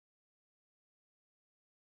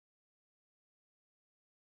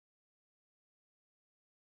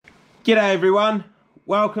G'day everyone,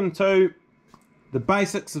 welcome to the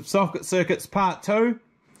basics of socket circuits part 2.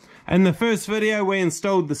 In the first video we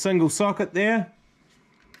installed the single socket there,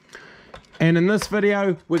 and in this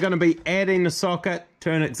video we're going to be adding the socket to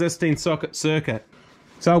an existing socket circuit.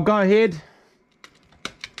 So I'll go ahead,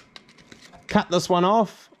 cut this one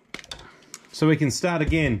off so we can start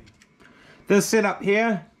again. This setup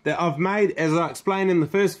here that I've made, as I explained in the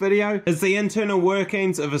first video, is the internal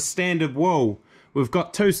workings of a standard wall. We've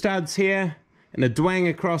got two studs here and a dwang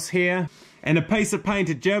across here and a piece of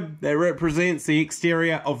painted jib that represents the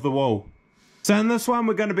exterior of the wall. So in this one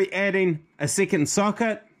we're going to be adding a second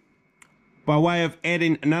socket by way of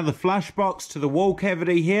adding another flush box to the wall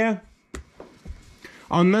cavity here.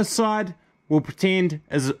 On this side we'll pretend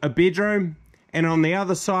as a bedroom, and on the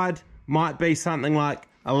other side might be something like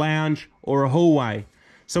a lounge or a hallway.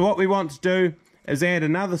 So what we want to do is add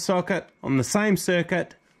another socket on the same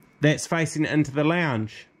circuit that's facing into the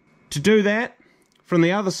lounge. To do that, from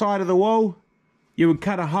the other side of the wall, you would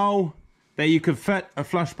cut a hole that you could fit a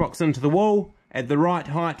flush box into the wall at the right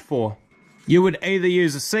height for. You would either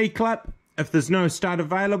use a C-clip if there's no stud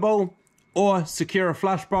available, or secure a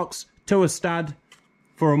flush box to a stud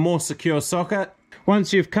for a more secure socket.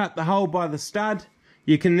 Once you've cut the hole by the stud,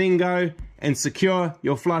 you can then go and secure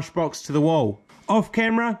your flush box to the wall. Off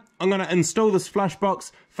camera, I'm going to install this flush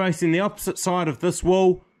box facing the opposite side of this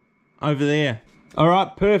wall over there.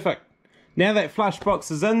 Alright, perfect. Now that flush box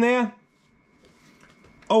is in there,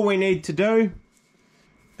 all we need to do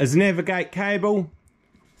is navigate cable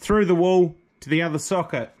through the wall to the other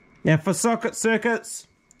socket. Now for socket circuits,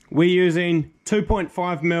 we're using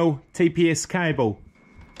 2.5mm TPS cable.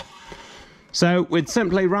 So we'd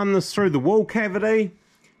simply run this through the wall cavity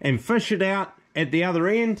and fish it out at the other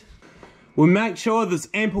end. We'll make sure there's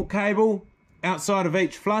ample cable outside of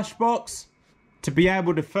each flush box to be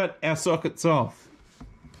able to fit our sockets off.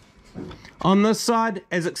 On this side,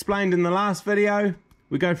 as explained in the last video,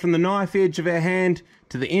 we go from the knife edge of our hand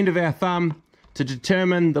to the end of our thumb to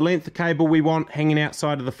determine the length of cable we want hanging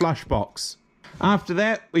outside of the flush box. After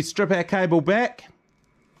that, we strip our cable back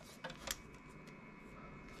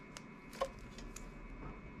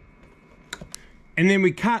and then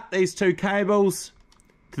we cut these two cables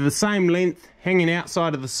to the same length hanging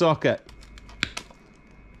outside of the socket.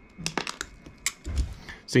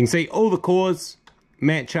 So you can see all the cores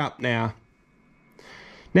match up now.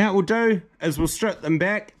 Now what we'll do is we'll strip them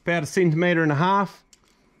back about 1.5 centimeters,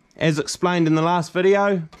 as explained in the last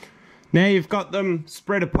video. Now you've got them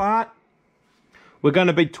spread apart, we're going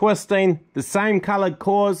to be twisting the same coloured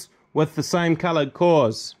cores with the same coloured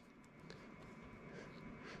cores.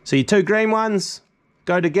 So your two green ones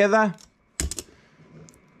go together,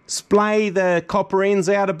 splay the copper ends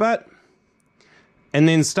out a bit, and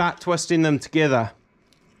then start twisting them together.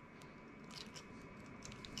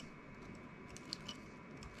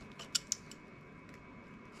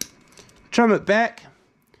 Trim it back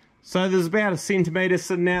so there's about 1 centimetre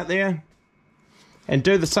sitting out there, and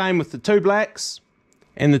do the same with the two blacks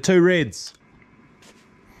and the two reds.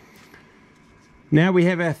 Now we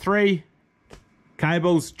have our 3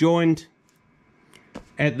 cables joined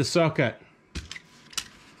at the socket.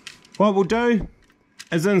 What we'll do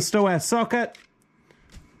is install our socket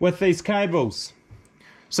with these cables.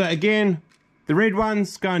 So again, the red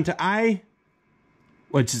one's going to A,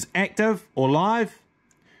 which is active or live.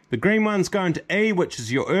 The green one's going to E, which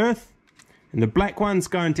is your earth, and the black one's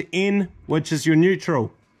going to N, which is your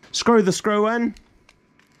neutral. Screw the screw in,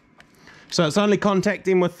 so it's only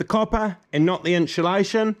contacting with the copper and not the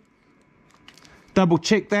insulation. Double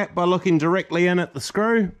check that by looking directly in at the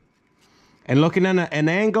screw and looking in at an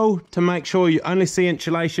angle to make sure you only see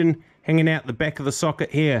insulation hanging out the back of the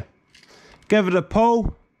socket here. Give it a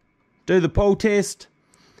pull, do the pull test,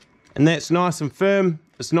 and that's nice and firm.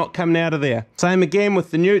 It's not coming out of there. Same again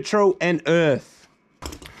with the neutral and earth.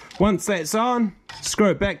 Once that's on,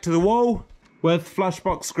 screw it back to the wall with flush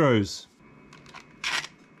box screws.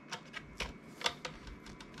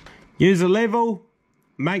 Use a level,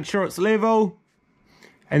 make sure it's level,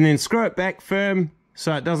 and then screw it back firm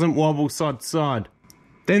so it doesn't wobble side to side.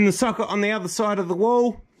 Then the socket on the other side of the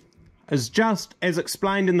wall is just as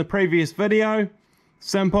explained in the previous video.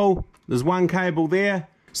 Simple, there's one cable there.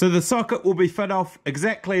 So the socket will be fit off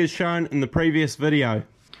exactly as shown in the previous video.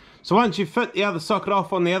 So once you've fit the other socket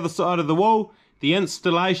off on the other side of the wall, the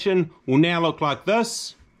installation will now look like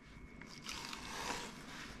this.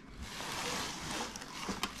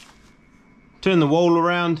 Turn the wall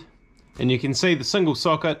around and you can see the single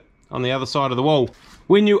socket on the other side of the wall.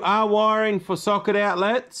 When you are wiring for socket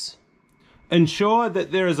outlets, ensure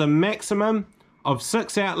that there is a maximum of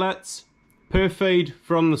 6 outlets per feed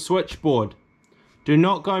from the switchboard. Do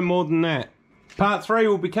not go more than that. Part 3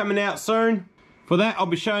 will be coming out soon. For that, I'll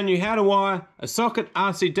be showing you how to wire a socket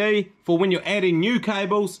RCD for when you're adding new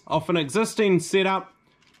cables off an existing setup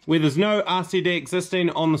where there's no RCD existing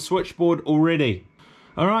on the switchboard already.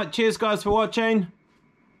 Alright, cheers guys for watching.